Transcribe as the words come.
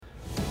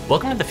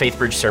Welcome to the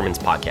FaithBridge Sermons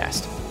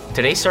podcast.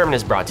 Today's sermon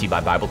is brought to you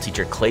by Bible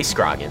teacher Clay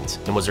Scroggins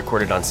and was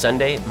recorded on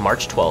Sunday,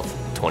 March 12th,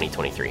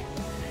 2023.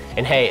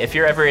 And hey, if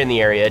you're ever in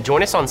the area,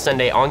 join us on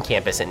Sunday on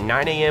campus at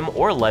 9 a.m.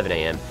 or 11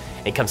 a.m.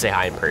 and come say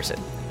hi in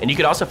person. And you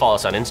can also follow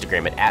us on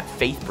Instagram at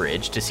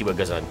 @FaithBridge to see what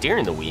goes on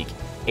during the week.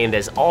 And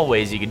as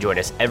always, you can join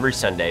us every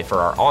Sunday for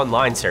our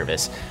online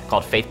service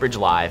called FaithBridge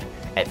Live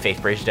at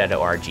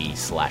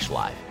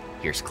faithbridge.org/live.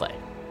 Here's Clay.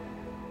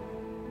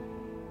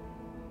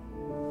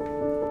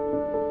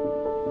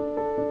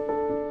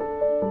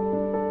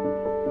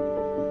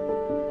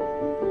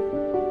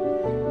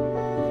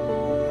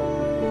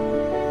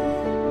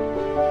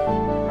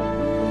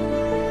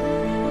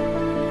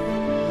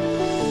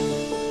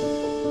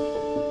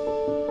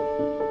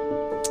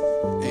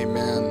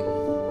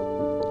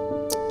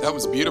 That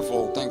was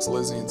beautiful. Thanks,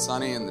 Lizzie and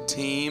Sonny and the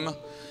team.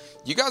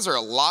 You guys are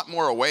a lot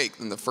more awake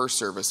than the first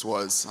service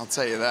was, I'll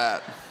tell you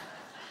that.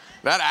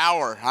 That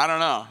hour, I don't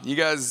know. You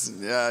guys,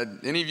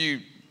 any of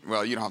you,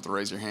 well, you don't have to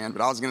raise your hand,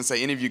 but I was going to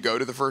say any of you go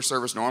to the first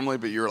service normally,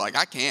 but you were like,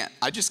 I can't.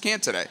 I just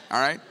can't today, all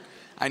right?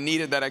 I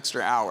needed that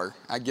extra hour.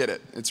 I get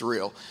it. It's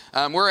real.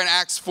 We're in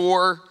Acts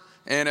 4,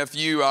 and if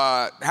you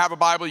have a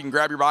Bible, you can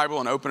grab your Bible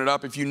and open it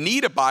up. If you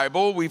need a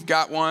Bible, we've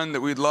got one that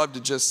we'd love to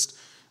just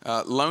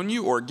loan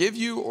you or give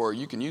you, or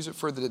you can use it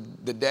for the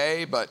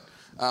day. But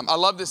I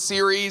love this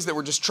series that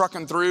we're just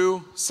trucking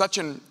through. Such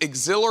an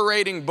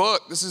exhilarating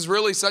book. This is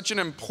really such an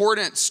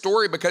important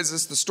story because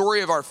it's the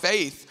story of our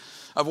faith,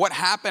 of what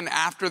happened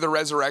after the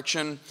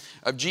resurrection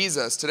of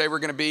Jesus. Today we're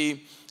going to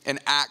be in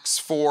Acts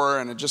 4,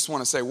 and I just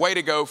want to say way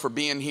to go for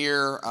being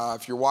here.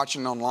 If you're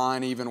watching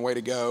online, even way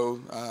to go.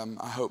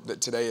 I hope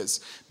that today is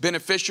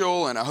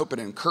beneficial, and I hope it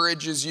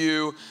encourages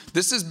you.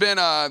 This has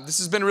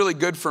been really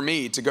good for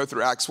me to go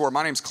through Acts 4.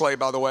 My name's Clay,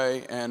 by the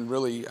way, and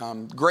really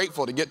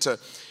grateful to get to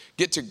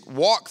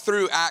walk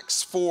through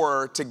Acts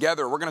 4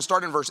 together. We're going to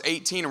start in verse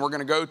 18, and we're going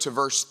to go to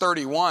verse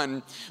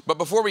 31. But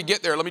before we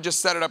get there, let me just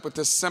set it up with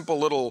this simple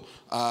little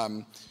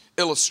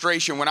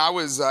illustration. When I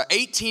was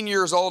 18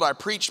 years old, I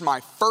preached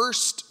my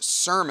first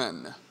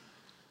sermon,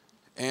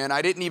 and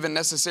I didn't even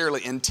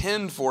necessarily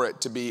intend for it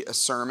to be a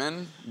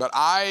sermon, but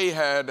I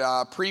had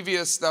I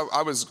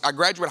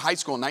graduated high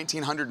school in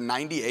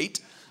 1998.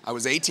 I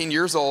was 18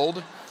 years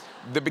old.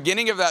 The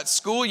beginning of that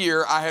school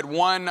year, I had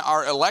won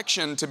our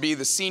election to be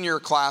the senior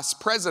class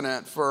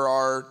president for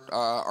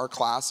our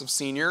class of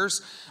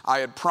seniors. I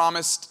had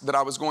promised that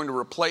I was going to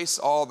replace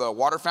all the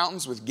water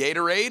fountains with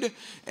Gatorade,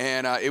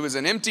 and it was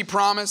an empty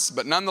promise,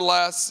 but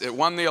nonetheless, it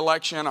won the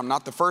election. I'm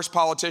not the first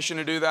politician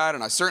to do that,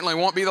 and I certainly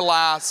won't be the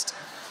last.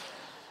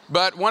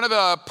 But one of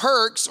the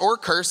perks or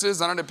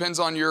curses, I don't know, it depends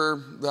on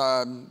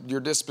your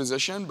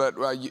disposition, but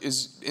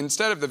is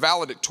instead of the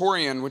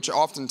valedictorian, which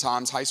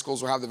oftentimes high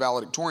schools will have the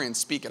valedictorian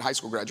speak at high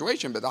school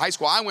graduation, but the high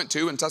school I went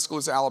to in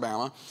Tuscaloosa,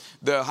 Alabama,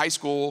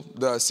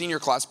 the senior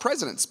class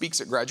president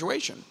speaks at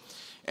graduation.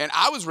 And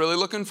I was really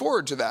looking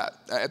forward to that.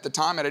 At the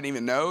time, I didn't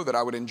even know that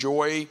I would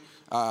enjoy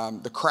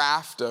the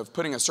craft of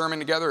putting a sermon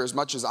together as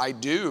much as I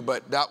do,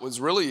 but that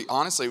was really,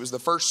 honestly, it was the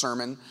first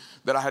sermon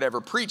that I had ever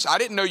preached. I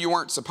didn't know you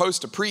weren't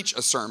supposed to preach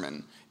a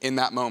sermon in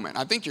that moment.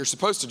 I think you're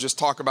supposed to just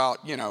talk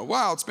about,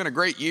 wow, it's been a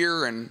great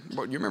year, and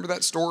you remember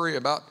that story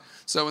about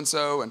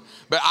so-and-so?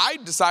 But I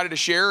decided to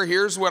share,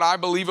 here's what I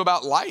believe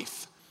about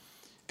life.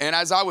 And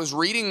as I was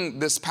reading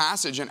this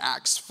passage in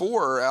Acts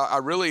 4, I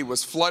really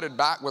was flooded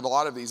back with a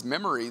lot of these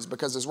memories,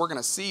 because as we're going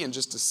to see in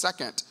just a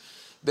second,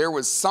 there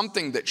was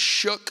something that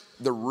shook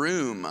the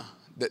room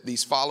that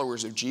these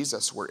followers of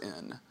Jesus were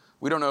in.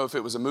 We don't know if it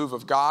was a move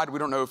of God. We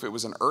don't know if it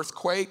was an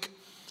earthquake.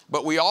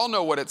 But we all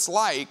know what it's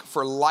like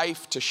for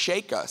life to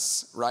shake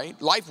us, right?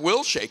 Life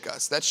will shake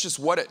us. That's just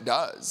what it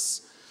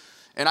does.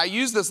 And I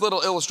used this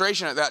little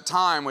illustration at that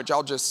time, which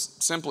I'll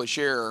just simply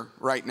share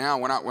right now.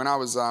 When I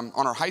was on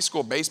our high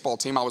school baseball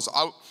team, I was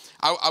on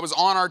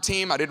our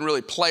team. I didn't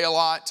really play a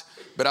lot,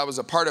 but I was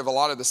a part of a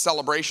lot of the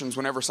celebrations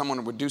whenever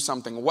someone would do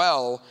something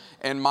well.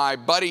 And my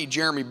buddy,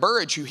 Jeremy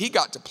Burridge, who he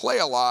got to play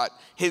a lot,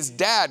 his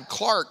dad,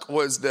 Clark,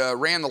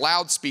 ran the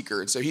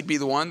loudspeaker. And so he'd be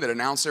the one that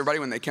announced everybody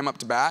when they came up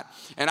to bat.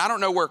 And I don't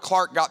know where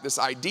Clark got this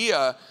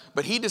idea,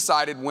 but he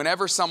decided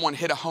whenever someone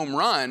hit a home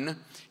run,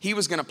 he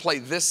was going to play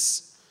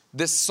this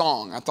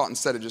song. I thought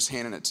instead of just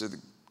handing it to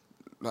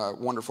the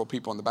wonderful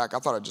people in the back, I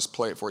thought I'd just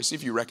play it for you. See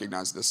if you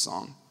recognize this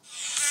song.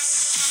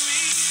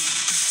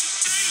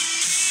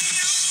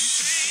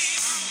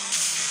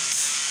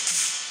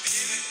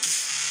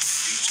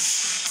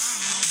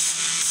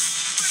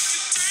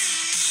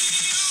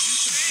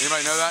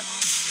 Anybody know that?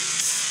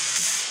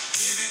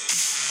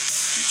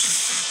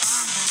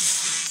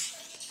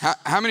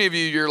 How many of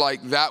you're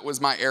like, that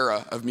was my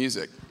era of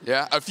music?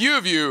 Yeah, a few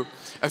of you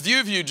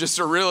just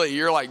are really,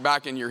 you're like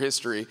back in your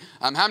history.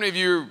 How many of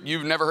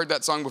you've never heard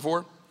that song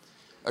before?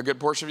 A good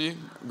portion of you?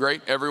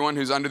 Great. Everyone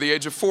who's under the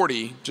age of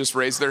 40 just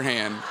raised their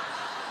hand.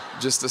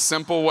 Just a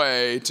simple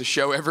way to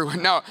show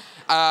everyone. No,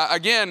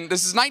 again,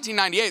 this is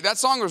 1998. That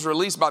song was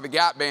released by the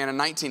Gap Band in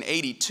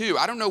 1982.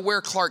 I don't know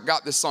where Clark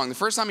got this song. The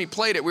first time he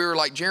played it, we were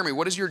like, Jeremy,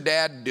 what is your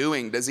dad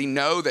doing? Does he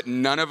know that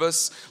none of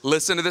us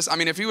listen to this? I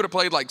mean, if he would have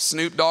played like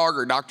Snoop Dogg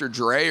or Dr.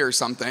 Dre or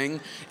something,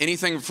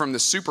 anything from the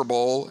Super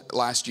Bowl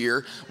last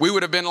year, we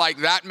would have been like,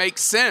 that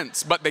makes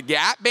sense. But the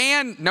Gap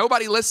Band,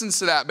 nobody listens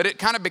to that. But it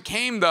kind of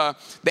became the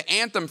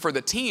anthem for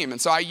the team.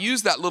 And so I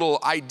used that little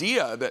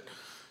idea that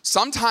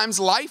sometimes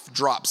life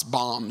drops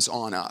bombs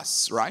on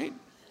us, right?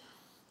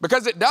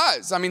 Because it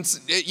does. I mean,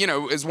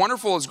 as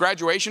wonderful as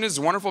graduation is, as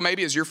wonderful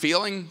maybe as you're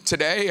feeling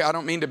today, I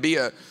don't mean to be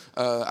I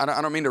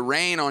don't mean to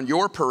rain on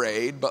your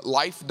parade, but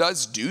life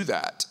does do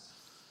that.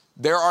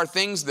 There are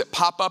things that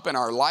pop up in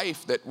our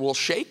life that will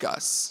shake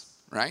us,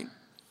 right?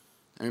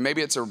 I mean,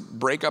 maybe it's a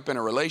breakup in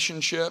a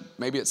relationship.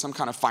 Maybe it's some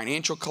kind of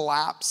financial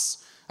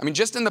collapse. I mean,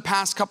 just in the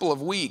past couple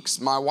of weeks,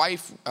 my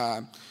wife,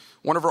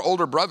 one of her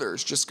older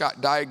brothers just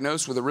got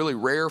diagnosed with a really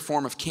rare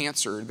form of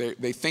cancer.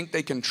 They think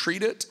they can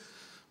treat it,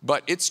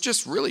 but it's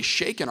just really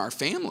shaken our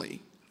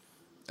family.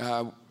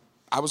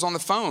 I was on the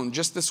phone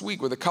just this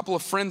week with a couple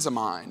of friends of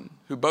mine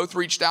who both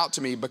reached out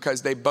to me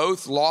because they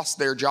both lost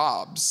their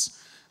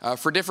jobs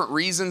for different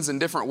reasons and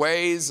different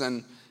ways,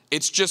 and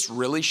it's just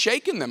really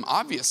shaken them,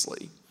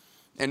 obviously.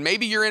 And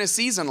maybe you're in a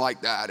season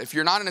like that. If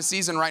you're not in a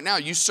season right now,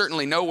 you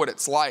certainly know what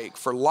it's like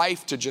for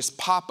life to just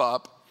pop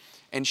up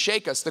and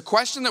shake us. The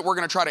question that we're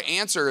going to try to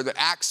answer that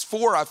Acts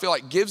 4, I feel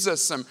like, gives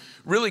us some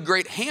really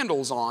great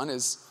handles on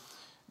is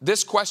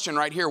this question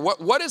right here.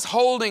 What is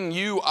holding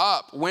you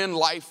up when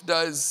life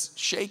does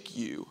shake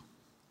you?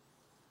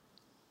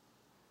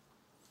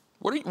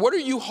 What are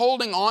you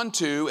holding on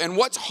to, and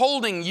what's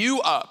holding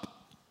you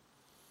up?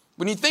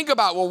 When you think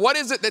about, well, what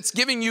is it that's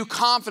giving you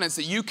confidence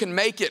that you can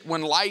make it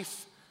when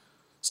life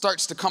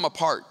starts to come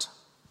apart?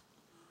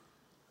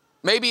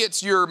 Maybe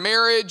it's your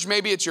marriage,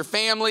 maybe it's your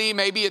family,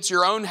 maybe it's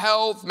your own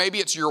health, maybe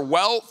it's your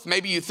wealth.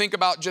 Maybe you think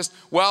about just,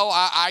 well,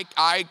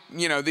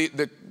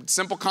 the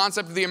simple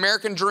concept of the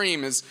American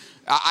dream is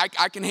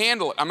I can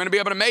handle it. I'm going to be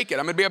able to make it.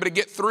 I'm going to be able to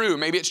get through.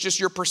 Maybe it's just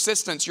your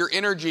persistence, your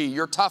energy,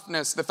 your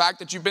toughness, the fact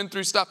that you've been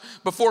through stuff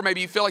before.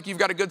 Maybe you feel like you've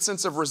got a good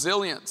sense of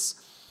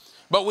resilience.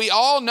 But we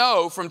all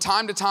know from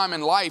time to time in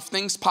life,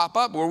 things pop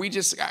up where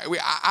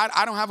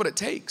I don't have what it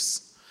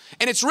takes.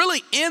 And it's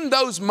really in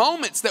those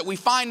moments that we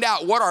find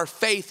out what our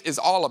faith is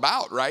all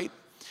about, right?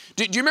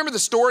 Do you remember the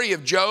story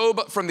of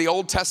Job from the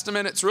Old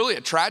Testament? It's really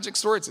a tragic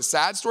story. It's a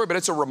sad story, but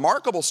it's a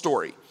remarkable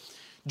story.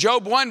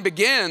 Job 1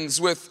 begins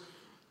with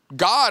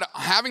God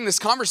having this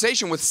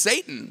conversation with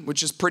Satan,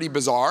 which is pretty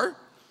bizarre.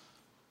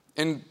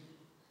 And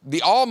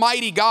the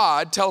Almighty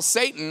God tells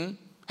Satan,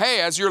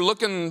 hey, as you're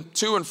looking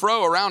to and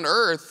fro around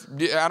earth,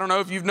 I don't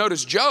know if you've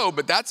noticed Job,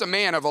 but that's a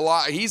man of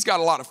he's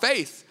got a lot of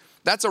faith.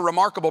 That's a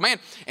remarkable man.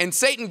 And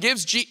Satan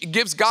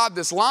gives God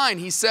this line.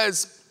 He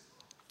says,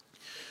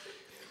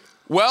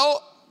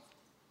 well,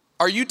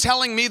 are you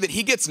telling me that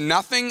he gets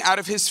nothing out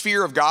of his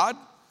fear of God?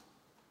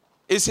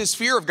 Is his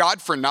fear of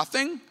God for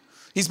nothing?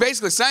 He's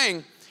basically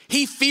saying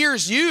he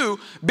fears you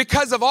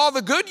because of all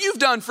the good you've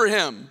done for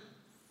him.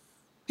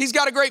 He's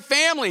got a great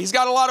family. He's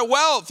got a lot of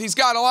wealth. He's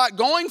got a lot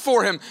going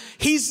for him.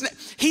 He's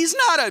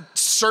not a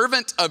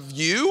servant of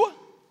you.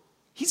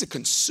 He's a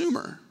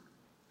consumer.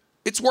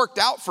 It's worked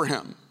out for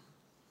him.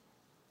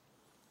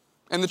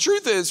 And the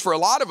truth is, for a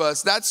lot of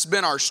us, that's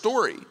been our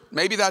story.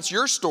 Maybe that's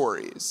your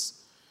stories.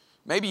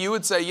 Maybe you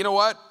would say, you know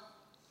what?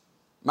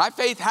 My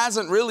faith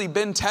hasn't really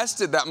been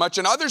tested that much.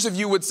 And others of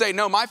you would say,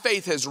 no, my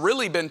faith has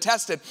really been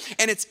tested.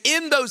 And it's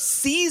in those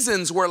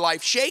seasons where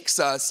life shakes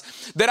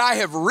us that I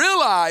have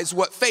realized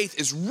what faith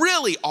is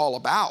really all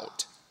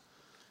about.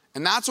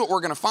 And that's what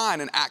we're going to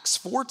find in Acts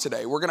 4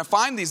 today. We're going to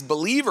find these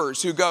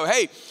believers who go,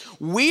 hey,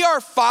 we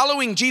are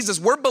following Jesus.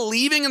 We're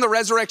believing in the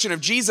resurrection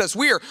of Jesus.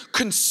 We are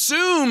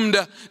consumed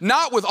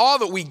not with all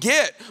that we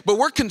get, but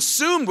we're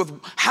consumed with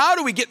how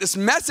do we get this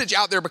message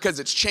out there because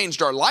it's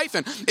changed our life.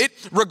 And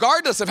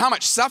regardless of how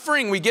much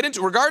suffering we get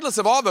into, regardless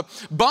of all the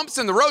bumps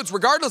in the roads,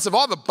 regardless of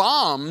all the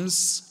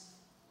bombs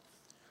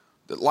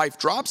that life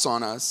drops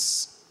on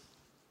us,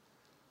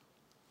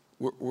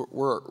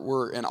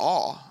 we're in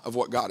awe of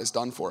what God has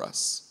done for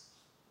us.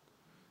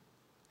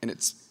 And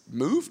it's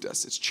moved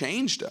us, it's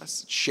changed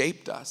us, it's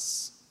shaped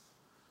us.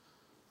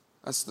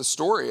 That's the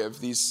story of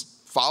these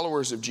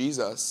followers of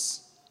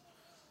Jesus.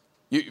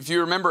 If you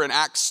remember in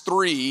Acts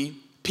 3,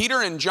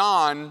 Peter and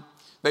John,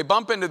 they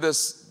bump into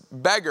this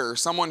beggar,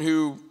 someone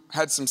who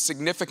had some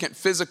significant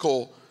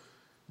physical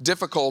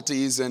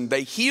difficulties, and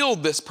they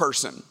healed this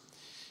person.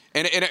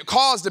 And it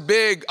caused a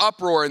big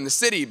uproar in the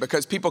city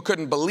because people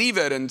couldn't believe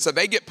it. And so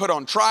they get put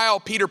on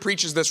trial. Peter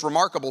preaches this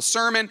remarkable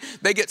sermon.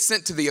 They get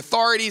sent to the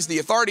authorities. The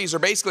authorities are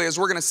basically, as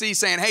we're going to see,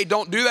 saying, hey,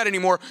 don't do that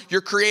anymore.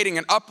 You're creating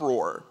an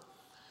uproar.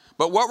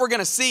 But what we're going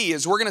to see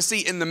is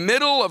in the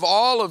middle of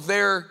all of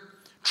their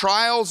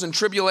trials and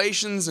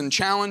tribulations and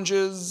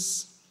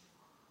challenges,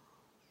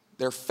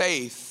 their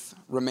faith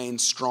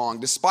remains strong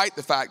despite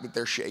the fact that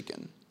they're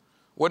shaken.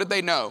 What did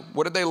they know?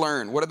 What did they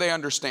learn? What did they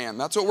understand?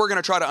 That's what we're going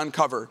to try to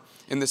uncover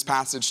in this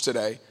passage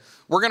today.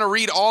 We're going to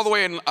read all the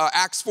way in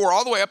Acts 4,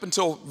 all the way up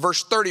until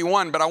verse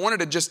 31, but I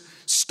wanted to just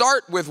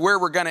start with where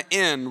we're going to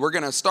end. We're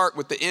going to start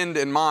with the end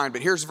in mind,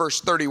 but here's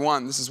verse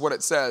 31. This is what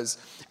it says.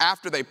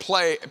 After they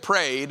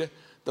prayed,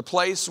 the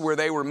place where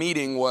they were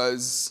meeting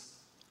was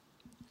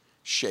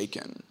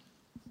shaken.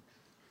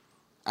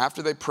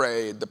 After they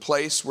prayed, the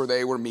place where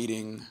they were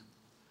meeting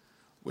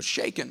was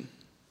shaken.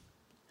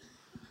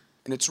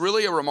 And it's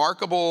really a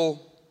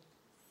remarkable,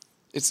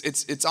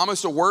 it's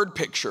almost a word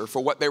picture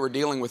for what they were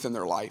dealing with in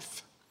their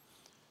life.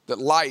 That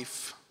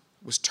life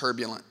was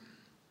turbulent.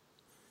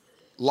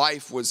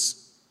 Life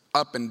was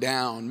up and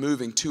down,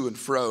 moving to and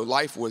fro.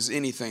 Life was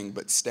anything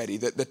but steady.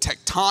 That the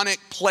tectonic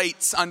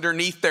plates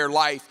underneath their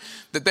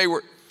life that they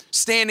were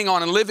standing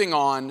on and living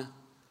on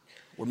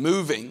were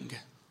moving,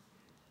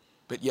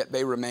 but yet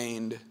they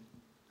remained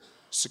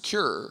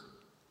secure.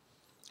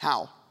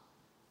 How?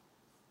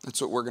 That's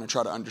what we're going to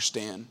try to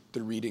understand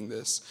through reading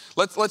this.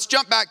 Let's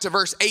jump back to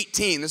verse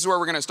 18. This is where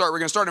we're going to start. We're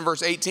going to start in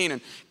verse 18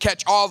 and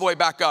catch all the way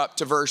back up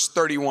to verse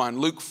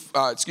 31.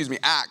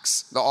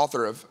 Acts, the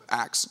author of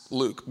Acts,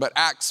 Luke, but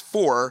Acts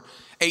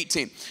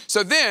 4:18.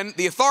 So then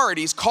the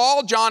authorities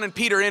called John and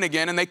Peter in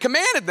again, and they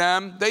commanded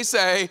them, they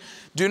say,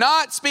 do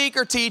not speak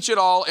or teach at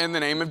all in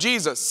the name of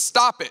Jesus.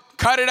 Stop it.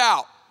 Cut it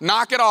out.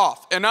 Knock it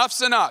off.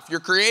 Enough's enough.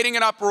 You're creating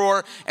an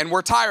uproar, and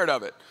we're tired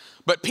of it.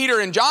 But Peter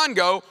and John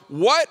go,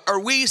 what are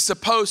we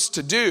supposed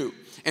to do?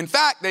 In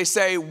fact, they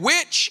say,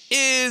 which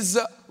is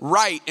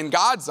right in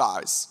God's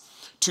eyes?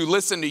 To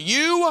listen to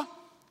you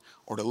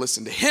or to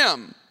listen to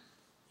him?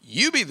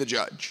 You be the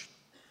judge.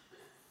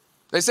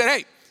 They said,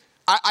 hey,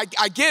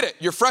 I get it.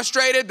 You're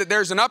frustrated that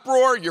there's an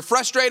uproar. You're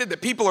frustrated that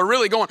people are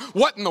really going,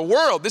 what in the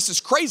world? This is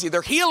crazy.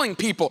 They're healing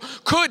people.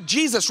 Could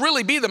Jesus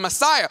really be the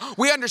Messiah?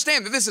 We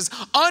understand that this is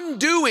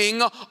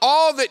undoing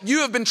all that you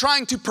have been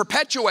trying to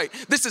perpetuate.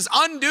 This is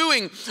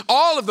undoing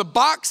all of the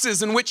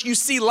boxes in which you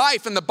see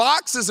life and the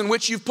boxes in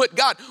which you've put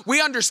God. We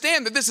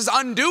understand that this is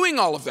undoing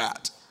all of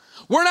that.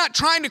 We're not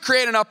trying to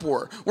create an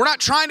uproar. We're not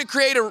trying to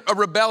create a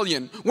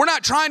rebellion. We're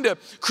not trying to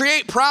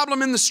create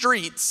problem in the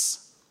streets.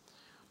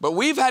 But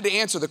we've had to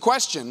answer the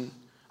question,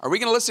 are we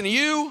going to listen to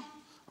you?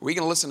 Or are we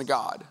going to listen to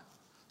God?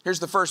 Here's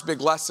the first big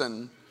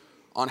lesson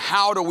on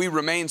how do we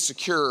remain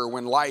secure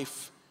when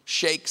life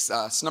shakes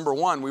us. Number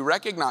one, we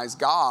recognize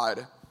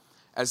God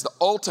as the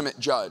ultimate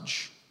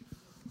judge.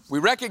 We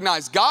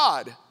recognize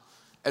God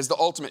as the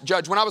ultimate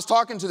judge. When I was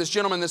talking to this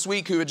gentleman this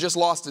week who had just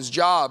lost his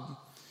job,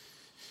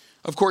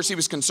 of course, he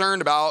was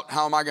concerned about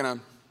how am I going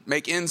to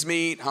make ends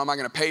meet? How am I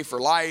going to pay for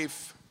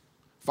life?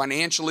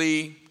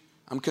 Financially,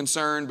 I'm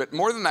concerned, but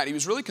more than that, he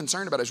was really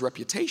concerned about his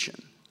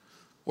reputation.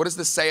 What does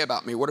this say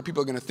about me? What are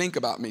people going to think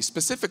about me?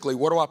 Specifically,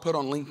 what do I put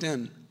on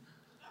LinkedIn?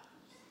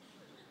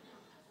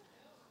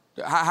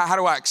 How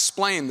do I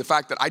explain the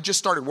fact that I just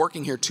started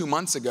working here 2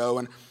 months ago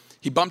and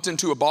he bumped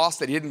into a boss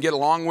that he didn't get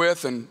along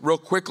with, and real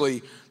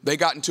quickly they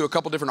got into a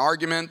couple different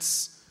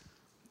arguments,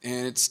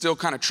 and it's still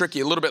kind of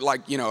tricky, a little bit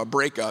like, a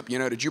breakup.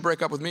 Did you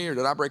break up with me or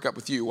did I break up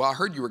with you? Well, I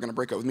heard you were going to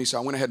break up with me, so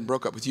I went ahead and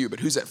broke up with you, but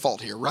who's at fault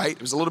here, right?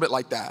 It was a little bit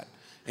like that.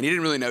 And he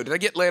didn't really know, did I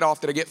get laid off?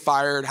 Did I get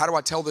fired? How do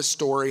I tell this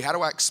story? How do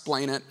I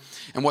explain it?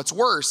 And what's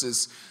worse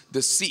is the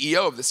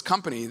CEO of this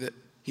company that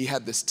he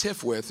had this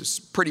tiff with is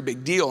a pretty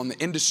big deal in the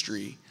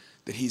industry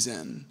that he's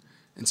in.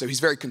 And so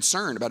he's very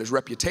concerned about his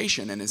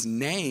reputation and his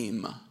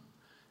name.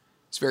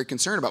 He's very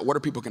concerned about what are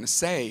people going to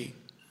say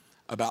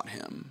about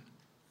him.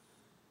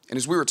 And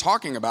as we were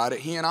talking about it,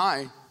 he and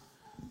I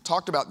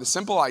talked about the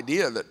simple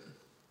idea that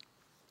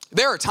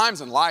there are times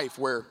in life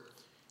where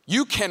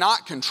you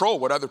cannot control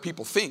what other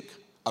people think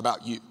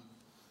about you.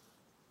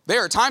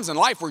 There are times in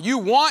life where you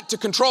want to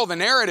control the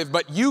narrative,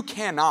 but you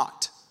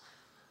cannot.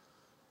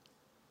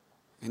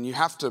 And you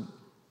have to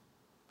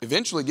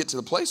eventually get to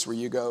the place where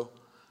you go,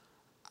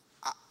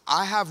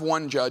 I have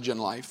one judge in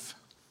life,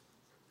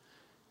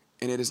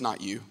 and it is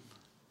not you.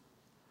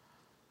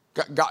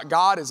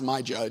 God is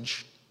my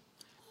judge.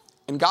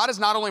 And God is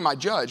not only my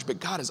judge, but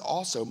God is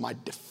also my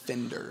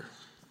defender.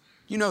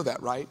 You know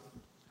that, right?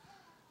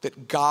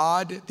 That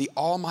God, the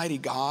Almighty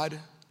God,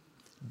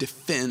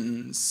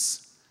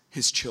 defends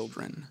his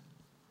children.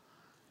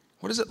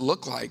 What does it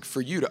look like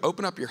for you to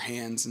open up your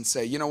hands and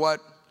say, you know what?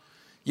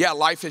 Yeah,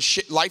 life is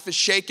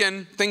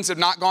shaken. Things have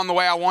not gone the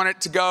way I want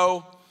it to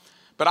go.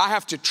 But I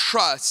have to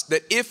trust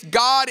that if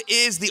God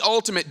is the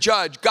ultimate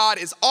judge, God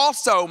is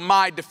also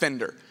my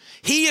defender.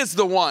 He is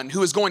the one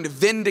who is going to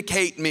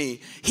vindicate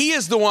me. He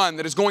is the one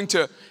that is going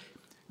to,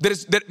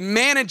 that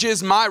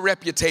manages my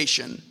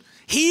reputation.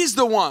 He's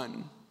the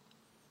one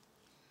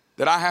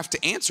that I have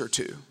to answer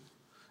to.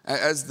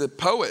 As the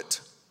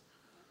poet,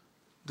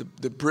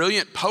 the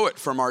brilliant poet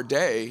from our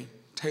day,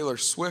 Taylor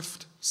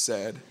Swift,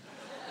 said,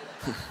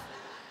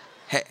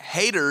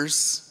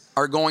 haters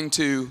are going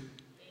to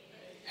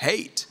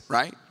hate,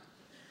 right?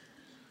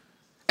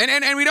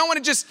 And we don't want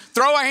to just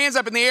throw our hands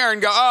up in the air and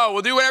go, oh,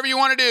 well, do whatever you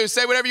want to do.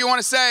 Say whatever you want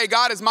to say.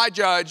 God is my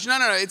judge. No.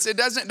 It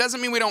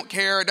doesn't mean we don't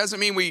care. It doesn't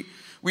mean we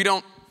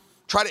don't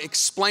try to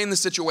explain the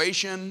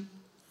situation.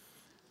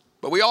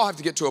 But we all have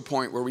to get to a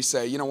point where we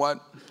say, you know what?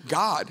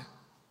 God,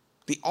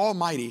 the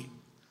Almighty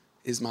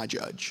is my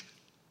judge.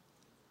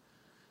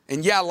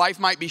 And yeah, life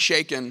might be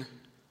shaken,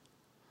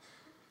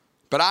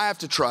 but I have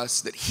to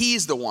trust that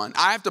he's the one.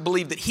 I have to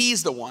believe that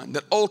he's the one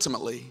that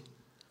ultimately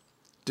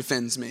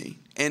defends me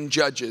and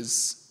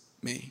judges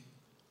me.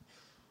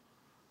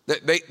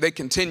 They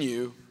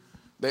continue.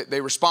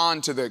 They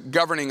respond to the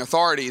governing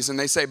authorities and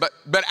they say, but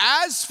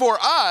as for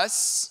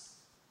us,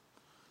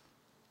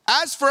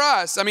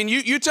 I mean,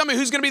 you tell me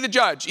who's going to be the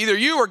judge, either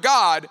you or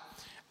God.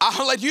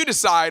 I'll let you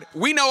decide.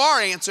 We know our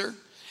answer.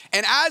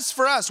 And as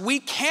for us, we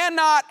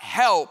cannot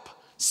help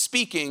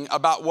speaking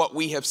about what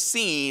we have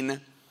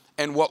seen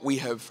and what we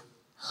have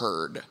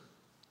heard.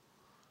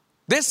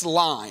 This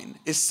line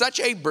is such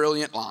a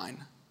brilliant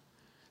line.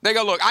 They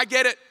go, look, I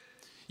get it.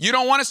 You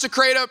don't want us to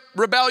create a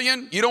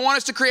rebellion. You don't want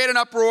us to create an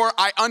uproar.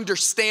 I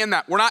understand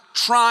that. We're not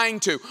trying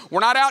to. We're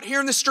not out here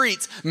in the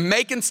streets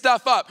making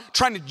stuff up,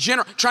 trying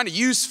to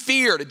use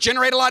fear to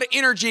generate a lot of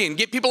energy and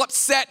get people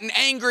upset and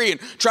angry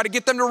and try to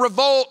get them to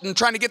revolt and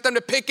trying to get them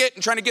to picket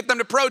and trying to get them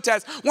to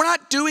protest. We're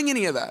not doing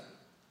any of that.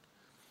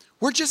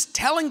 We're just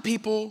telling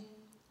people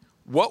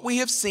what we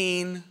have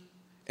seen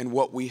and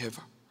what we have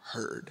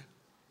heard.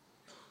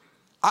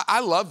 I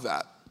love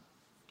that.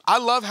 I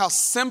love how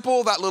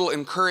simple that little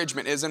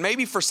encouragement is. And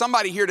maybe for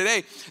somebody here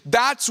today,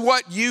 that's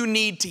what you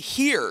need to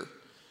hear.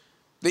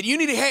 That you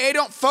need to, hey,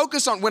 don't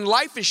focus on, when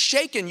life is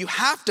shaken, you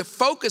have to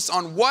focus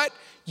on what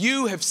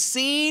you have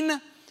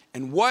seen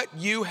and what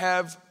you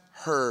have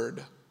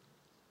heard.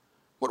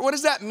 What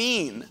does that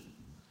mean?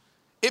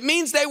 It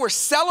means they were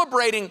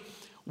celebrating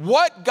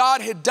what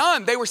God had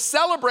done. They were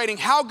celebrating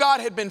how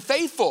God had been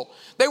faithful.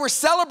 They were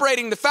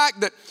celebrating the fact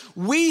that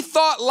we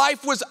thought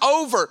life was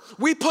over.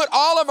 We put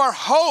all of our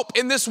hope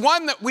in this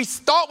one that we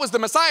thought was the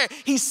Messiah.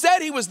 He said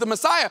he was the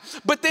Messiah,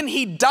 but then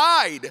he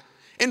died.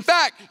 In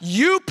fact,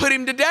 you put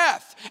him to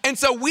death. And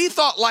so we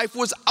thought life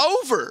was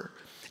over.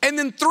 And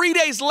then 3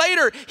 days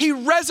later, he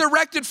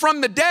resurrected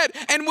from the dead.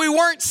 And we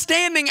weren't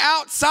standing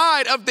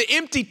outside of the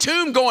empty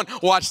tomb going,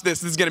 watch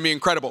this is going to be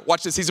incredible.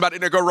 Watch this, he's about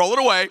to go roll it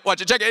away. Watch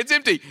it, check it, it's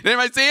empty. Did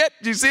anybody see it?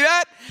 Did you see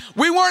that?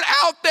 We weren't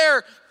out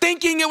there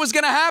thinking it was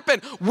going to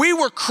happen. We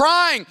were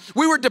crying.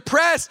 We were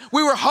depressed.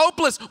 We were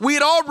hopeless. We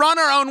had all run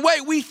our own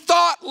way. We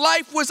thought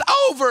life was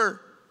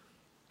over.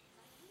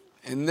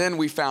 And then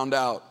we found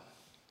out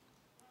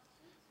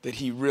that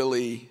he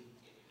really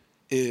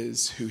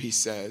is who he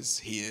says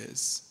he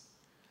is.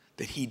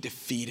 That he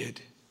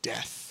defeated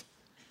death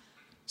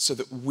so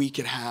that we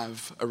could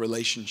have a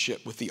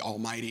relationship with the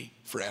Almighty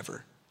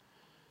forever.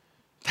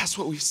 That's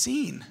what we've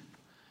seen,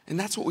 and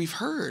that's what we've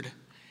heard.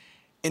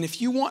 And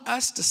if you want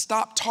us to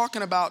stop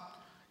talking about,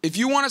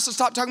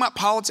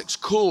 politics,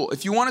 cool.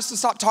 If you want us to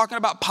stop talking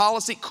about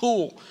policy,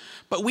 cool.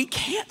 But we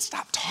can't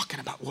stop talking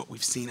about what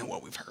we've seen and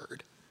what we've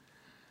heard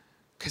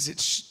because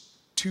it's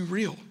too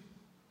real.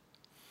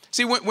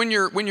 See, when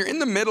you're in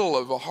the middle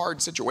of a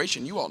hard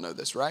situation, you all know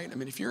this, right? I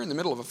mean, if you're in the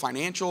middle of a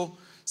financial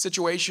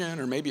situation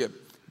or maybe a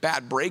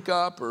bad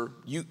breakup or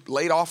you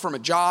laid off from a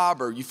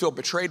job or you feel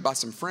betrayed by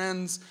some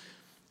friends,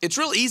 it's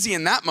real easy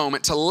in that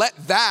moment to let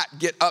that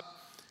get up.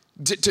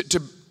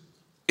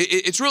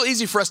 It's real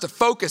easy for us to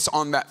focus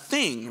on that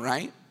thing,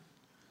 right?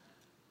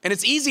 And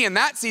it's easy in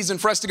that season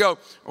for us to go,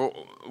 well,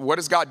 what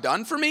has God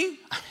done for me?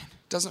 I mean,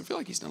 it doesn't feel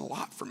like he's done a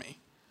lot for me.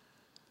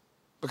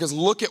 Because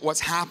look at what's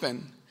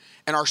happened.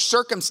 And our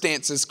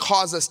circumstances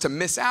cause us to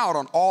miss out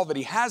on all that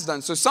he has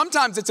done. So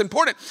sometimes it's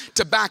important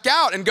to back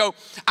out and go,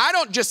 I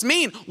don't just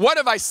mean, what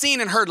have I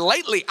seen and heard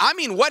lately? I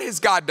mean, what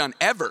has God done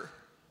ever?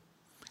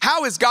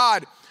 How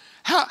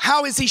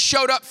has he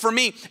showed up for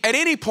me at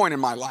any point in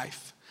my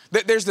life?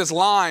 There's this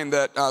line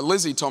that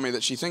Lizzie told me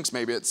that she thinks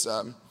maybe it's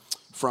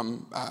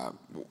from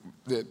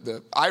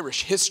the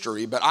Irish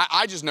history, but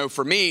I just know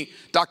for me,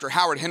 Dr.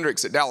 Howard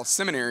Hendricks at Dallas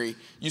Seminary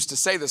used to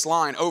say this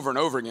line over and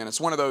over again. It's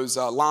one of those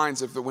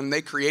lines of when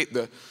they create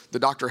the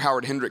Dr.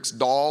 Howard Hendricks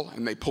doll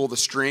and they pull the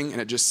string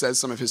and it just says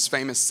some of his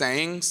famous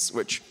sayings,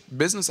 which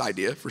business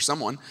idea for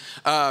someone.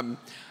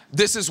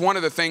 This is one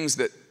of the things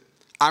that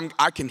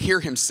I can hear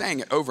him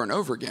saying it over and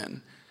over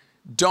again.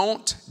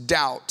 Don't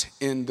doubt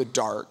in the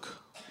dark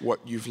what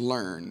you've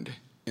learned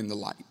in the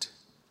light.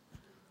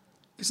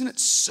 Isn't it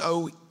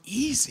so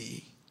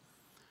easy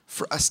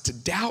for us to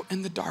doubt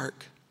in the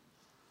dark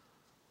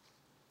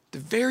the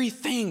very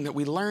thing that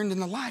we learned in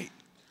the light?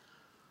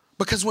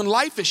 Because when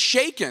life is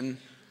shaken,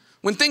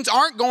 when things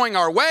aren't going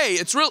our way,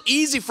 it's real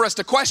easy for us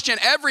to question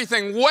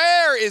everything.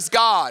 Where is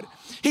God?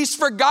 He's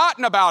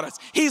forgotten about us.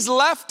 He's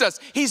left us.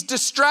 He's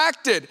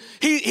distracted.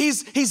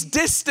 He's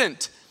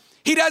distant.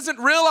 He doesn't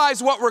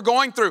realize what we're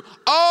going through.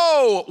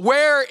 Oh,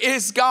 where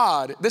is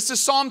God? This is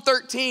Psalm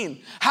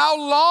 13. How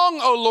long,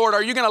 oh Lord,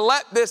 are you going to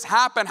let this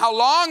happen? How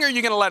long are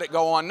you going to let it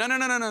go on? No.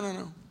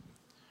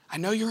 I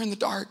know you're in the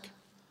dark.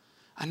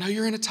 I know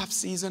you're in a tough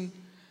season.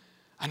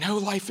 I know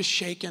life is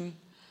shaken.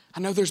 I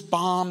know there's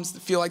bombs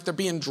that feel like they're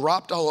being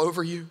dropped all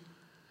over you.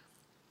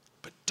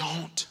 But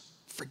don't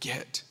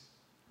forget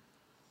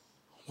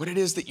what it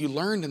is that you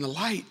learned in the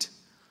light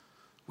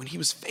when he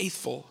was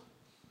faithful,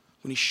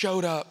 when he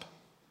showed up,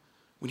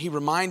 when he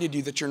reminded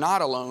you that you're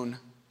not alone,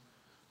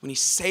 when he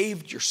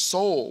saved your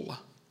soul,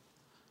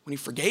 when he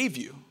forgave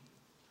you.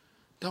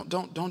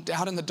 Don't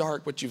doubt in the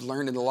dark what you've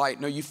learned in the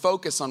light. No, you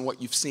focus on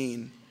what you've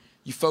seen.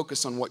 You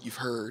focus on what you've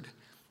heard,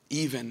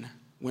 even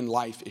when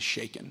life is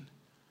shaken.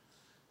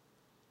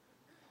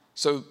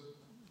 So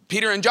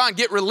Peter and John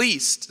get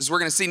released, as we're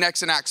going to see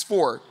next in Acts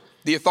 4.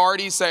 The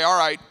authorities say, all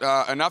right,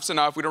 enough's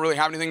enough. We don't really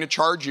have anything to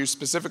charge you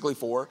specifically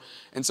for.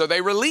 And so they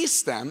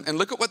release them, and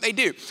look at what they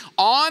do.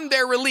 On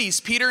their release,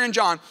 Peter and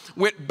John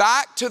went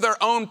back to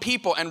their own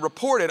people and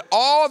reported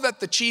all that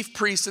the chief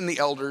priests and the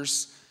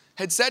elders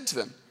had said to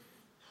them.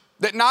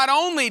 That not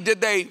only did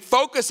they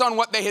focus on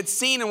what they had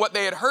seen and what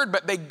they had heard,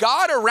 but they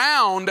got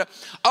around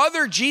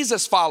other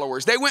Jesus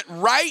followers. They went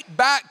right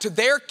back to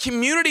their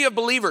community of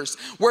believers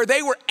where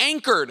they were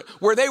anchored,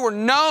 where they were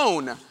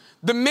known.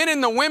 The men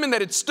and the women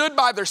that had stood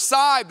by their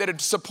side, that had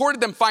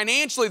supported them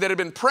financially, that had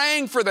been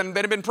praying for them,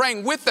 that had been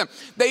praying with them.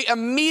 They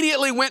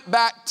immediately went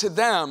back to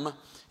them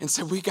and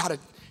said, we got to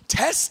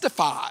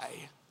testify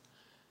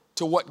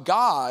to what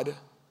God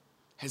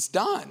has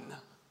done.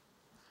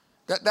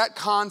 That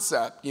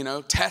concept,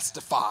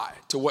 testify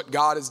to what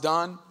God has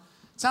done.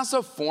 It sounds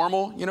so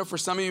formal. For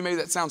some of you, maybe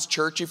that sounds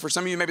churchy. For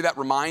some of you, maybe that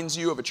reminds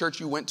you of a church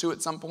you went to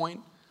at some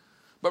point.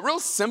 But real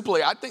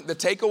simply, I think the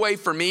takeaway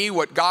for me,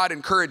 what God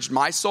encouraged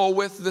my soul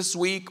with this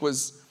week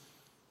was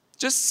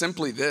just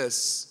simply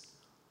this.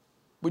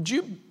 Would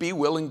you be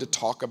willing to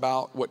talk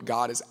about what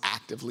God is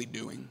actively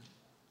doing?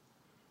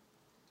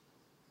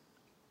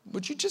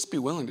 Would you just be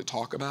willing to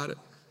talk about it?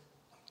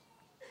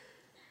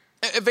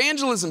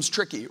 Evangelism's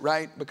tricky,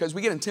 right? Because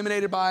we get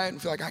intimidated by it and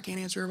feel like I can't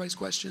answer everybody's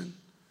question.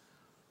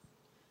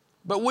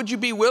 But would you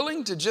be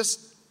willing to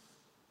just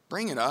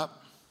bring it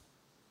up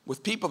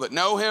with people that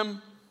know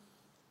him,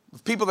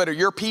 with people that are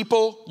your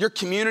people, your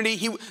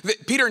community?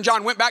 Peter and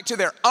John went back to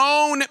their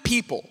own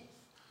people.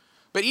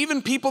 But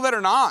even people that are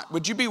not,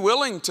 would you be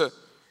willing to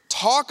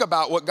talk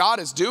about what God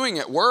is doing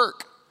at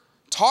work?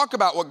 Talk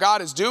about what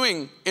God is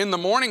doing in the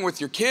morning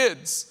with your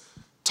kids.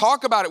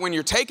 Talk about it when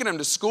you're taking them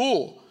to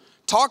school.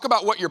 Talk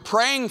about what you're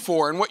praying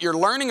for and what you're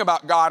learning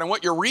about God and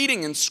what you're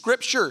reading in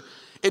Scripture.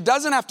 It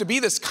doesn't have to be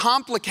this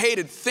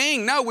complicated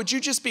thing. No, would you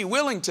just be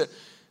willing to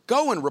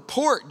go and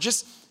report?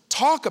 Just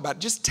talk about it.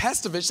 Just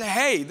testify. Say,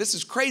 hey, this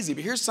is crazy,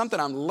 but here's something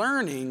I'm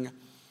learning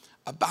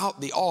about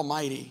the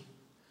Almighty.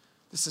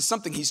 This is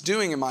something he's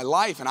doing in my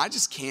life, and I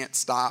just can't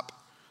stop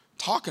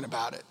talking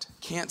about it.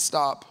 Can't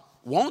stop,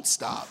 won't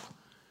stop,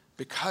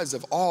 because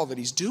of all that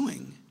he's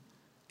doing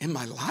in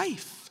my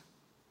life.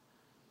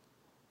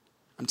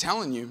 I'm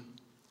telling you,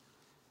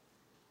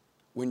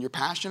 when you're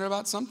passionate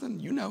about something,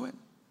 you know it.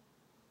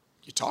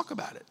 You talk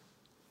about it.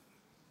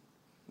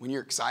 When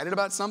you're excited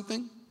about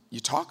something, you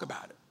talk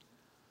about it.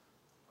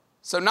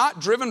 So not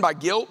driven by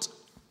guilt,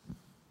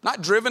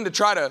 not driven to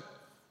try to,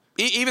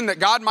 even that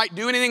God might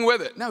do anything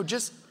with it. No,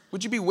 just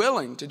would you be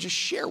willing to just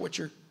share what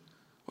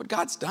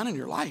God's done in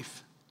your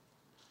life?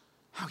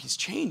 How he's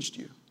changed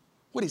you,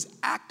 what he's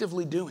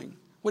actively doing,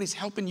 what he's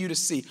helping you to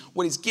see,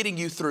 what he's getting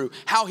you through,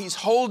 how he's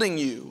holding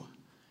you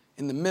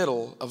in the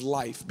middle of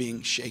life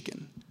being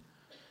shaken.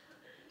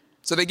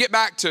 So they get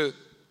back to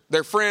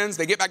their friends,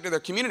 they get back to their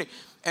community,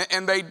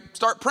 and they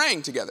start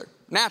praying together.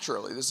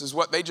 Naturally, this is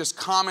what they just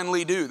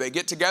commonly do. They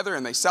get together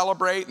and they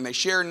celebrate and they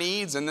share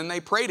needs, and then they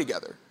pray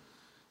together.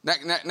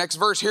 Next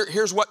verse,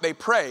 here's what they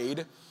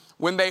prayed.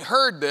 When they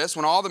heard this,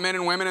 when all the men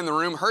and women in the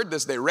room heard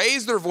this, they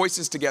raised their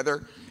voices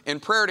together in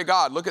prayer to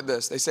God. Look at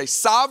this. They say,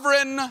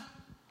 Sovereign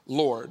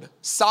Lord,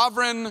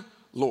 Sovereign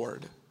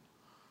Lord.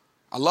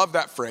 I love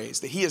that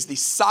phrase, that he is the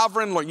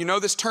sovereign Lord. You know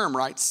this term,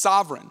 right?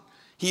 Sovereign.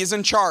 He is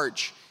in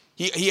charge.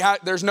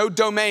 There's no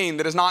domain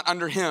that is not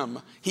under him.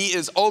 He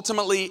is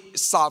ultimately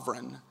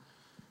sovereign.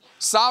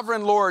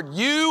 Sovereign Lord,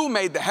 you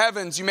made the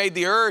heavens, you made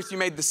the earth, you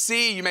made the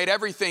sea, you made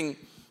everything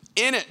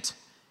in it.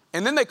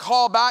 And then they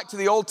call back to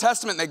the Old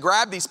Testament and they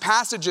grab these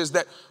passages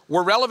that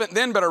were relevant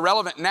then but are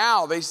relevant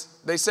now. They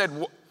said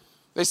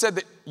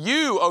that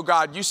you, oh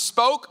God, you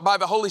spoke by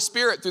the Holy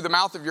Spirit through the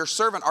mouth of your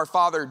servant, our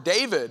father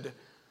David.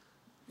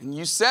 And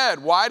you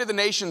said, why do the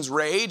nations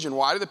rage and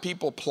why do the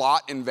people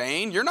plot in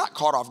vain? You're not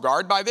caught off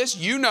guard by this.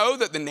 You know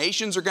that the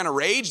nations are going to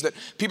rage, that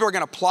people are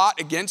going to plot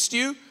against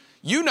you.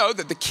 You know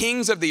that the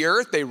kings of the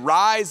earth, they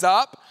rise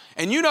up.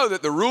 And you know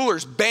that the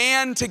rulers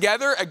band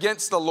together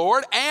against the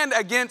Lord and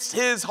against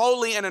his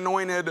holy and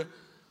anointed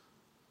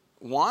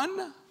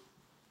one.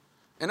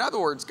 In other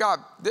words, God,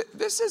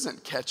 this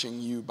isn't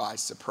catching you by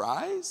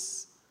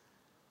surprise.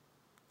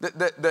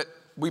 That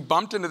we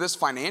bumped into this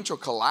financial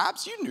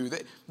collapse. You knew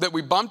that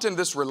we bumped into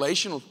this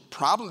relational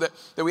problem,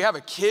 that we have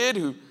a kid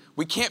who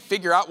we can't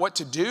figure out what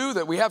to do,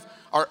 that we have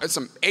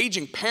some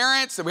aging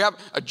parents, that we have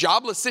a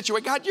jobless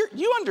situation. God,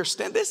 you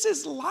understand this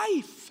is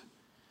life.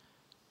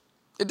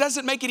 It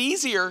doesn't make it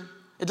easier.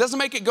 It doesn't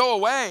make it go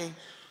away.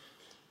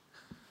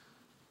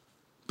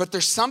 But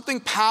there's something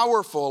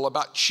powerful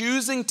about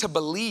choosing to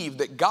believe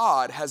that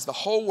God has the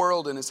whole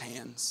world in his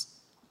hands.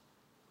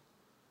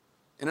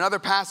 In another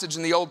passage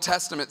in the Old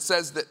Testament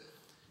says that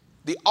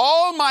the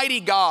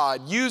Almighty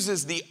God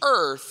uses the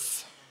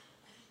earth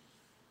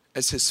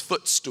as his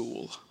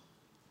footstool.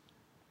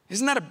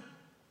 Isn't that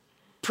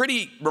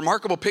pretty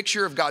remarkable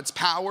picture of God's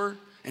power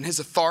and his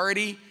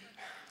authority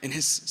and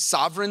his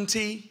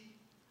sovereignty.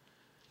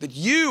 That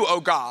you,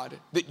 oh God,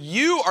 that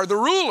you are the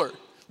ruler,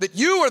 that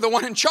you are the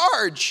one in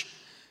charge,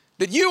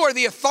 that you are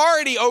the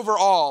authority over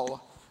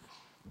all.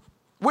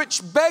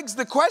 Which begs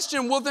the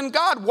question, well then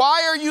God,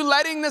 why are you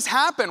letting this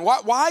happen?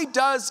 Why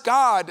does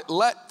God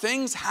let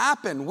things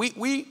happen?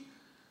 We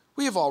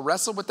have all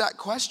wrestled with that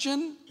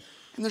question.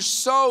 And there's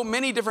so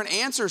many different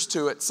answers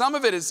to it. Some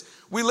of it is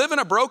we live in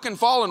a broken,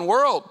 fallen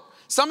world.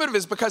 Some of it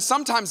is because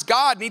sometimes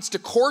God needs to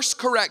course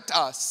correct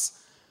us.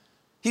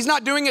 He's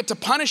not doing it to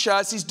punish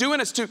us. He's doing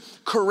it to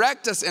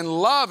correct us in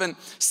love. And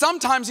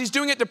sometimes he's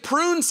doing it to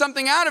prune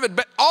something out of it.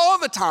 But all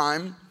the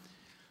time,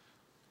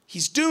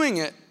 he's doing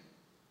it.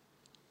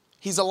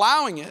 He's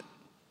allowing it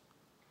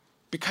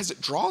because it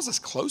draws us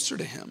closer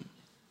to him.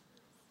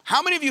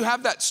 How many of you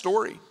have that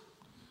story?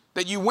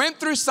 That you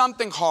went through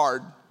something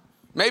hard.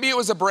 Maybe it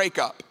was a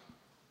breakup.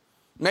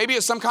 Maybe it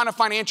was some kind of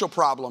financial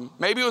problem.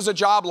 Maybe it was a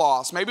job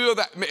loss. Maybe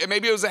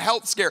it was a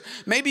health scare.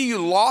 Maybe you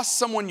lost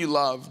someone you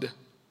loved.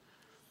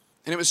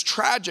 And it was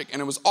tragic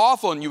and it was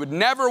awful and you would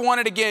never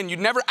want it again. You'd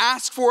never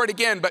ask for it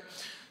again. But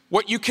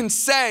what you can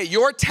say,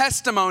 your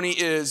testimony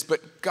is,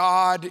 but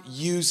God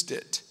used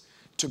it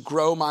to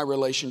grow my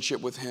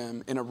relationship with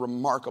him in a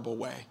remarkable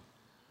way.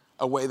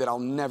 A way that I'll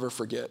never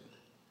forget.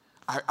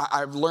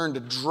 I've learned to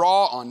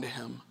draw onto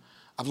him.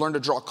 I've learned to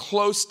draw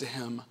close to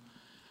him.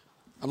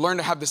 I've learned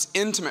to have this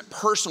intimate,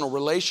 personal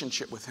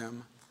relationship with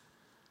him.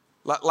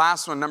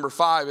 Last one, number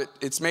 5,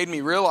 it's made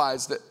me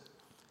realize that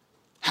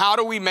how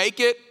do we make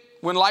it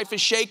when life is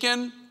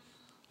shaken?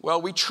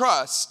 Well, we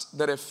trust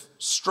that if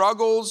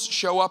struggles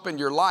show up in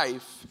your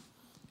life,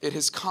 it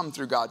has come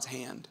through God's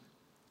hand.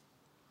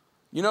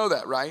 You know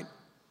that, right?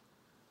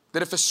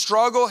 That if a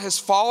struggle has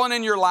fallen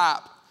in your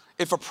lap,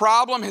 if a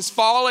problem has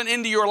fallen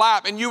into your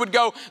lap and you would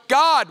go,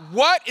 God,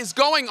 what is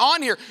going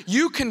on here?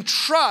 You can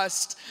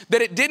trust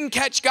that it didn't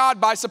catch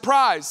God by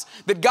surprise,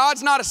 that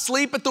God's not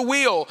asleep at the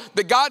wheel,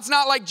 that God's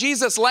not like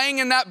Jesus laying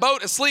in that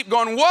boat asleep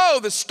going,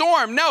 whoa, the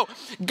storm. No,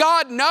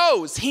 God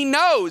knows, he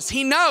knows,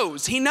 he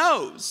knows, he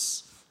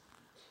knows.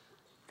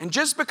 And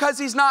just because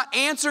he's not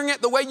answering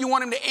it the way you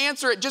want him to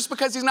answer it, just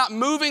because he's not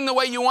moving the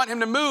way you want him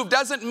to move,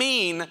 doesn't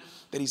mean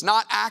that he's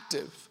not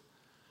active.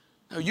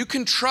 No, you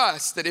can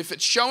trust that if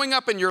it's showing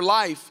up in your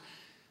life,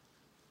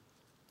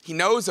 he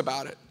knows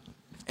about it.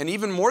 And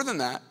even more than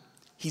that,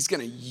 he's going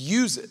to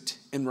use it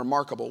in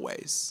remarkable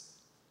ways.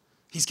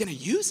 He's going to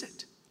use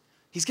it.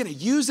 He's going to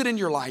use it in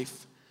your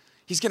life.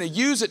 He's going to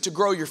use it to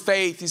grow your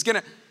faith. He's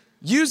going to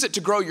use it to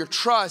grow your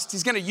trust.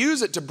 He's going to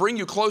use it to bring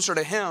you closer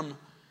to him.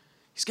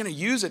 He's going to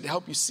use it to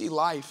help you see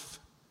life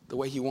the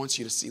way he wants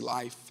you to see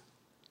life.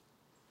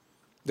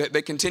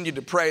 They continued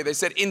to pray. They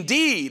said,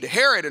 indeed,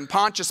 Herod and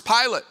Pontius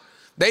Pilate,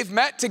 they've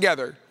met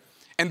together,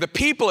 and the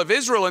people of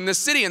Israel in this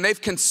city, and they've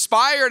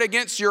conspired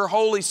against your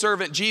holy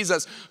servant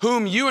Jesus,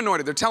 whom you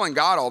anointed. They're telling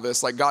God all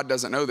this like God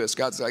doesn't know this.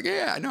 God's like,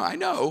 yeah, I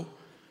know.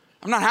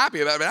 I'm not happy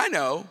about it, but I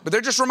know. But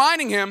they're just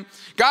reminding him,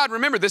 God,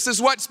 remember, this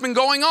is what's been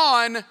going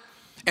on.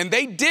 And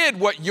they did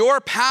what your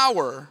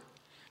power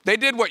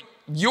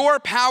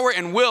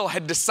and will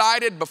had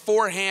decided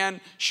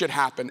beforehand should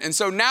happen. And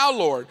so now,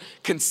 Lord,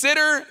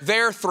 consider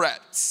their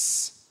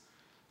threats.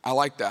 I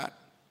like that.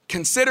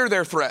 Consider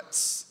their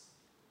threats.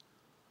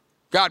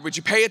 God, would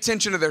you pay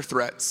attention to their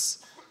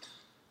threats?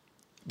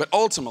 But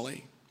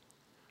ultimately,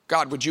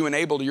 God, would you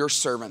enable your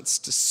servants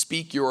to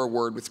speak your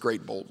word with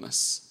great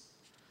boldness?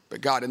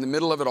 But God, in the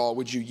middle of it all,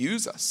 would you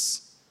use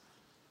us?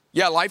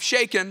 Yeah, life's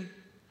shaken,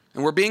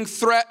 and we're being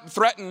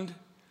threatened,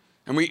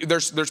 and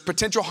there's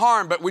potential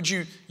harm, but would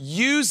you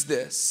use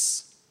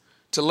this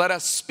to let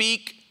us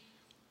speak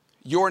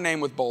your name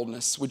with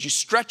boldness? Would you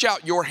stretch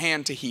out your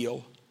hand to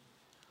heal?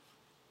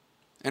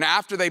 And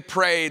after they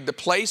prayed, the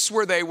place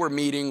where they were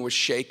meeting was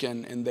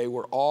shaken, and they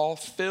were all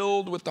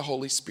filled with the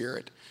Holy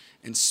Spirit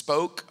and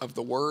spoke of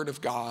the word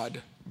of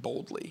God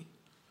boldly.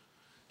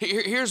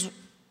 Here's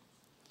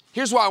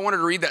why I wanted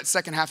to read that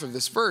second half of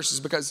this verse, is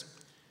because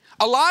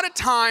a lot of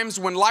times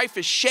when life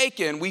is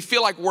shaken, we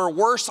feel like we're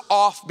worse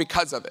off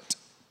because of it.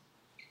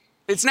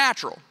 It's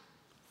natural.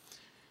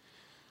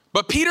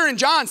 But Peter and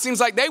John seems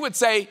like they would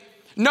say,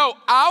 no,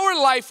 our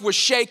life was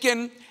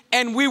shaken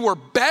and we were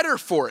better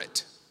for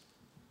it.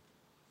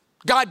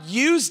 God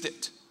used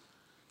it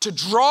to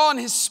draw on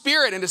his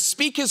spirit and to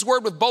speak his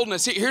word with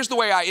boldness. Here's the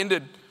way I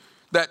ended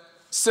that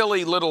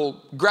silly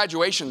little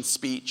graduation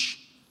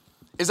speech.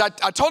 Is I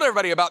told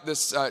everybody about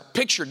this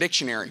picture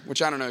dictionary,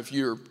 which I don't know if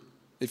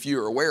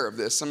you're aware of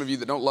this. Some of you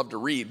that don't love to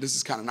read, this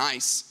is kind of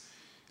nice.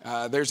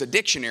 There's a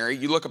dictionary.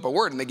 You look up a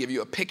word and they give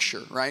you a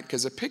picture, right?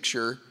 Because a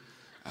picture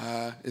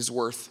is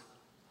worth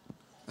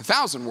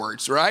 1,000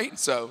 words, right?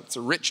 So it's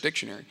a rich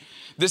dictionary.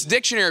 This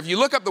dictionary, if you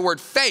look up the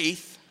word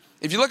faith,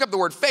 you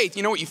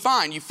know what you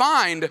find? You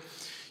find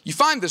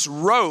this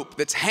rope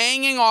that's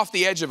hanging off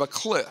the edge of a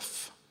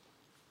cliff.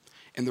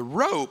 And the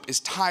rope is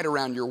tied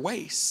around your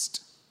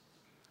waist.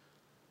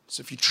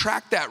 So if you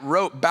track that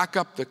rope back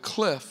up the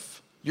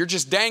cliff, you're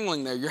just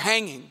dangling there, you're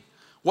hanging.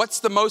 What's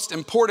the most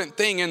important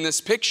thing in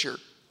this picture?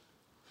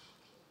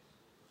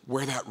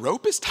 where that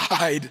rope is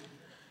tied.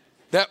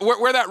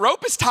 Where that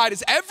rope is tied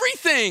is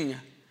everything.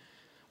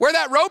 Where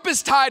that rope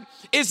is tied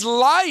is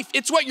life.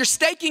 It's what you're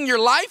staking your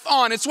life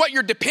on. It's what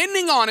you're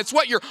depending on. It's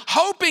what you're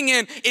hoping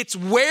in. It's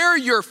where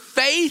your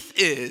faith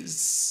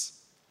is.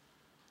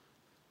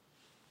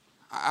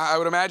 I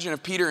would imagine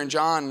if Peter and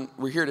John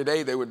were here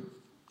today, they would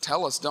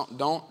tell us,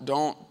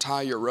 don't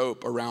tie your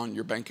rope around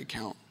your bank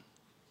account.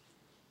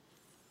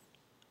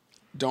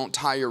 Don't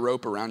tie your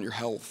rope around your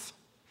health.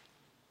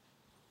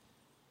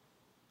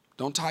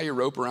 Don't tie your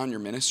rope around your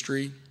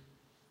ministry.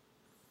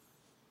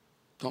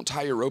 Don't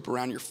tie your rope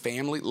around your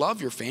family. Love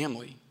your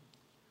family,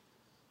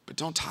 but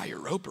don't tie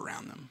your rope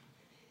around them.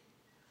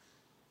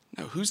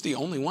 No, who's the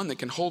only one that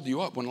can hold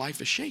you up when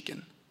life is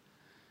shaken?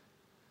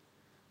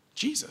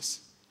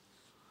 Jesus.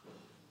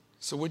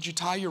 So would you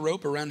tie your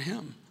rope around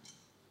him?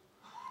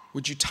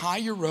 Would you tie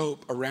your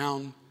rope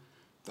around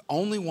the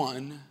only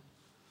one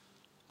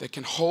that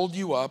can hold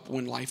you up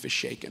when life is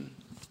shaken?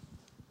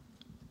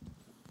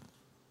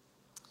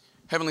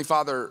 Heavenly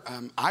Father,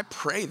 I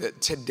pray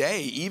that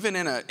today, even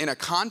in a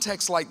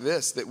context like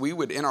this, that we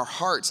would, in our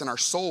hearts and our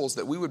souls,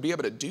 that we would be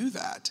able to do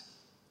that.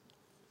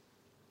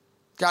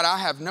 God, I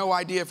have no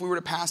idea if we were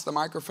to pass the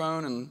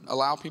microphone and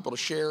allow people to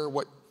share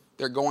what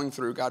they're going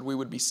through, God, we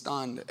would be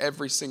stunned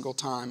every single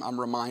time I'm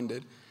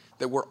reminded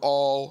that we're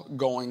all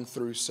going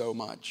through so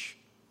much.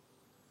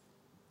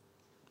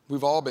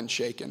 We've all been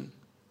shaken.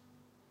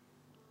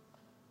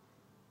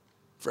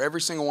 For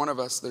every single one of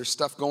us, there's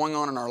stuff going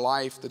on in our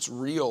life that's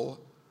real.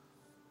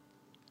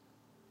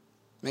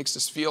 Makes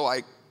us feel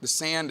like the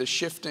sand is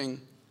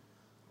shifting.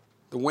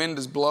 The wind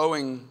is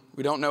blowing.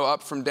 We don't know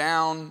up from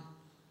down.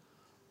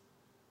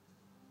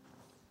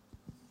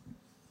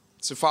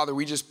 So, Father,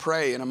 we just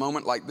pray in a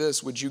moment like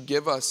this, would you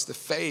give us the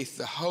faith,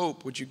 the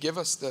hope? Would you give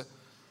us the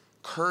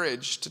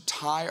courage to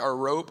tie our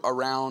rope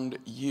around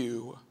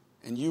you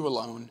and you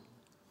alone?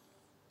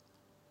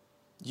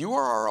 You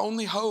are our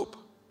only hope.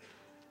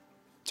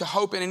 To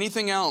hope in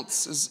anything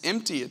else is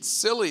empty, it's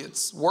silly,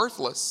 it's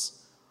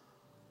worthless.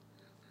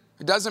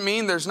 It doesn't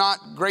mean there's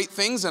not great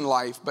things in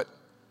life, but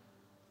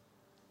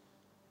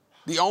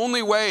the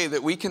only way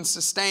that we can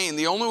sustain,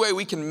 the only way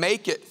we can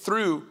make it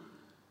through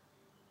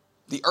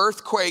the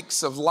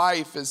earthquakes of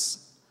life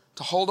is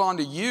to hold on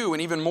to you,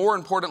 and even more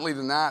importantly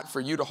than that, for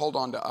you to hold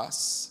on to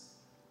us.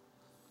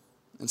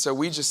 And so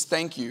we just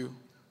thank you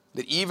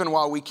that even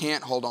while we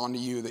can't hold on to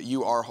you, that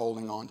you are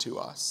holding on to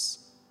us.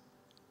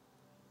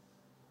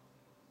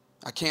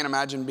 I can't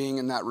imagine being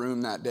in that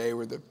room that day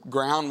where the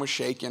ground was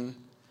shaking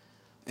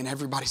and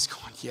everybody's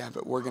going, yeah,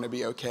 but we're going to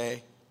be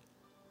okay.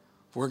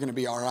 We're going to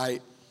be all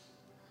right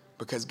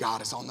because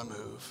God is on the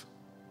move.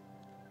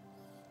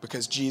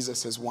 Because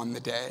Jesus has won the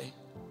day.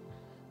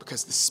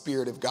 Because the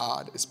Spirit of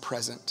God is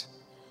present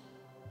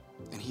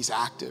and he's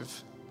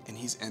active and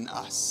he's in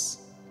us.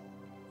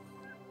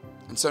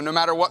 And so no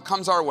matter what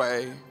comes our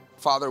way,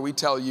 Father, we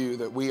tell you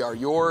that we are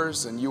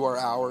yours and you are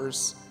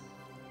ours.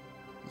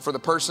 For the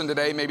person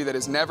today maybe that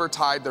has never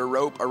tied their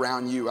rope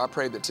around you, I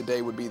pray that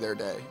today would be their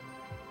day.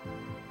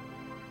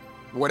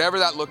 Whatever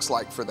that looks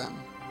like for them,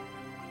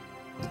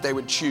 that they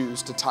would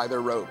choose to tie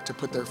their rope, to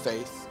put their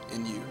faith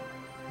in you.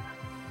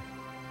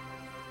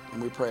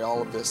 And we pray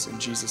all of this in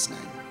Jesus' name.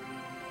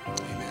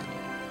 Amen.